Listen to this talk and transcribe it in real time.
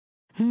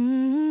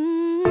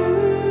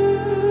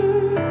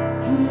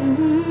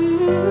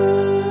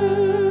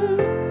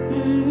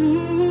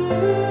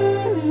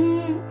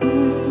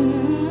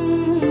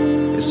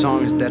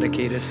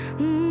dedicated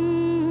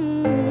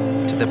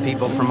to the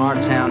people from our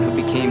town who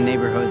became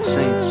neighborhood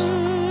saints.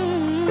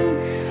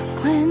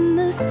 When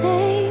the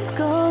saints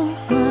go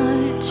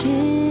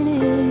marching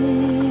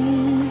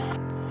in.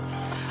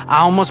 I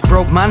almost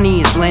broke my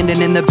knees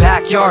landing in the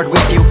backyard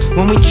with you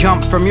when we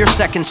jumped from your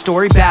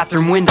second-story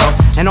bathroom window,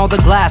 and all the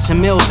glass and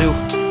mildew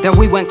that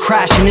we went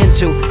crashing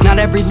into. Not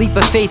every leap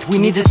of faith we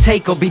need to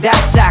take will be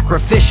that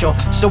sacrificial.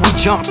 So we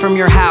jumped from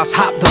your house,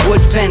 hopped the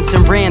wood fence,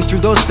 and ran through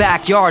those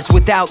backyards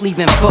without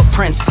leaving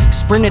footprints.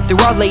 Sprinted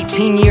through our late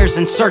teen years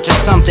in search of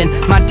something.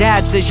 My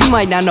dad says you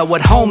might not know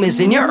what home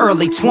is in your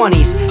early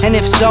 20s, and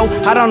if so,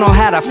 I don't know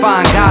how to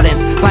find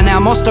guidance. By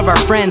now most of our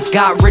friends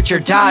got rich or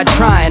died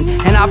trying,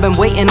 and I've been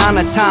waiting on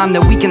a time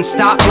that we can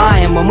stop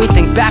lying. When we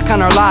think back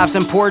on our lives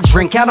and pour a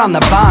drink out on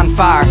the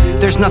bonfire,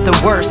 there's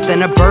nothing worse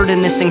than a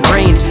burden this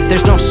ingrained.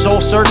 There's no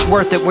soul search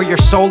worth it where your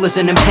soul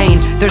isn't in pain.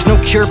 There's no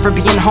cure for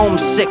being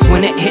homesick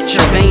when it hits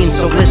your veins.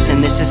 So listen,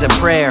 this is a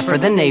prayer for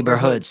the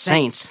neighborhood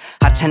saints.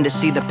 I tend to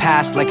see the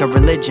past like a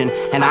religion,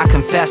 and I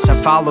confess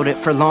I followed it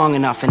for long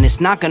enough, and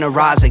it's not gonna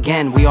rise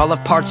again. We all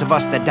have parts of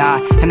us that die,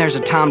 and there's a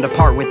time to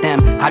part with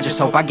them. I just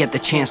hope I get the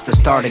chance to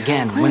start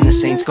again when the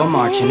saints go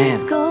marching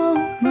in. Go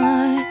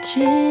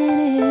marching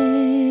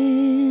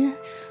in.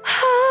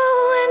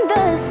 Oh, when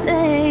the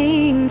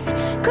saints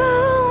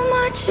go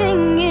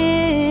marching in.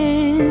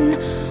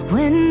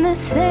 When the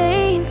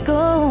saints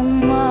go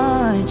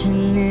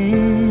marching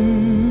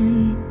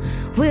in,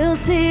 we'll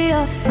see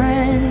our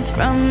friends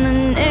from the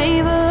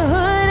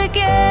neighborhood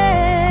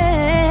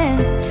again.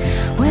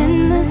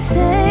 When the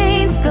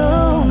saints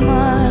go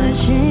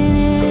marching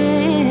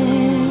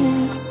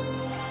in.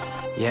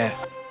 Yeah.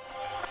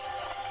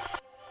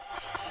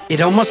 It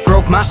almost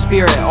broke my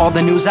spirit, all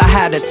the news I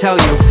had to tell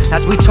you,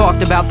 as we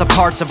talked about the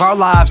parts of our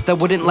lives that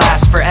wouldn't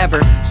last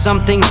forever.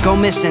 Some things go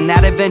missing,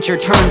 that adventure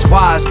turns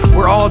wise.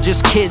 We're all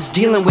just kids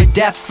dealing with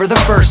death for the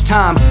first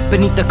time,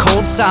 beneath the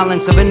cold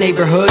silence of a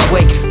neighborhood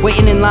wake,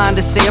 waiting in line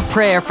to say a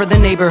prayer for the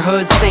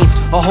neighborhood saints.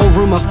 A whole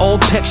room of old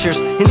pictures,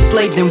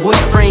 enslaved in wood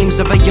frames,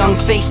 of a young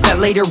face that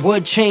later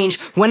would change.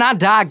 When I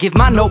die, give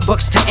my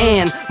notebooks to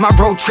Anne, my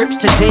road trips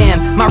to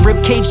Dan, my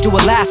ribcage to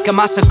Alaska,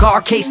 my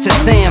cigar case to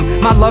Sam,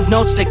 my love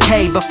notes to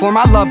Kay before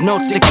my love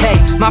notes decay,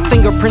 my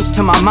fingerprints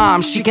to my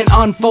mom, she can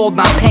unfold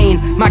my pain,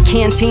 my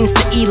canteens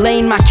to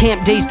Elaine, my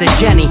camp days to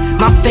Jenny,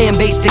 my fan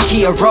base to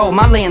Kia Rowe,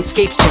 my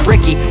landscapes to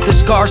Ricky, the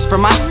scars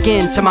from my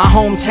skin to my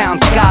hometown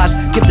skies.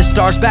 Give the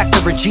stars back to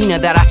Regina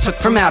that I took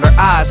from out her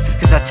eyes,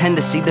 cause I tend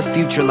to see the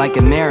future like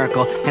a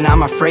miracle, and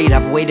I'm afraid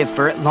I've waited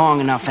for it long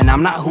enough, and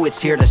I'm not who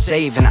it's here to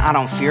save, and I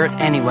don't fear it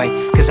anyway,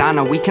 cause I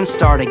know we can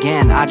start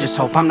again. I just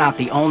hope I'm not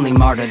the only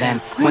martyr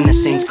then, when the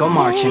saints go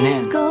marching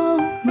in.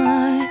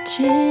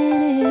 Marching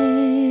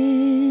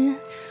in.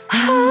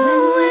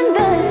 Oh, when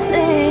the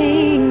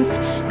saints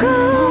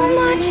go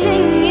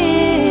marching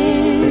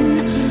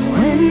in.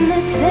 When the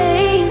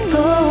saints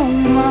go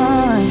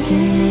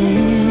marching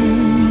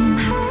in,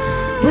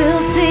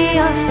 we'll see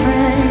our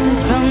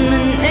friends from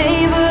the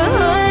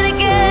neighborhood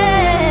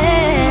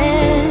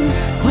again.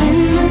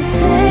 When the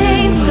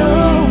saints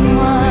go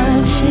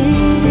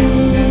marching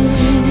in.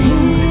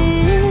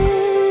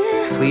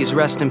 Please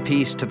rest in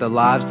peace to the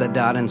lives that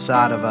died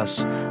inside of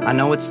us. I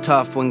know it's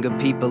tough when good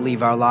people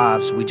leave our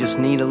lives. We just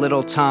need a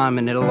little time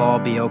and it'll all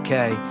be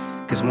okay.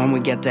 Cause when we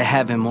get to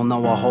heaven, we'll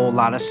know a whole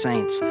lot of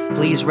saints.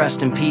 Please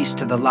rest in peace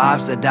to the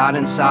lives that died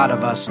inside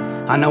of us.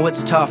 I know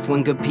it's tough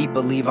when good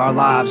people leave our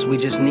lives. We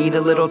just need a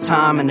little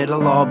time and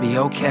it'll all be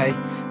okay.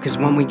 Cause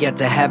when we get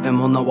to heaven,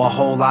 we'll know a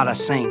whole lot of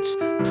saints.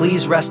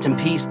 Please rest in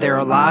peace, there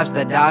are lives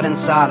that died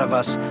inside of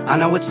us. I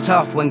know it's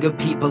tough when good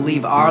people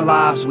leave our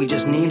lives. We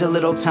just need a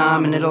little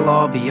time and it'll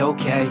all be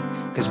okay.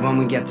 Cause when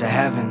we get to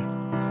heaven,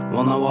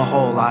 we'll know a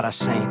whole lot of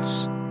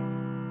saints.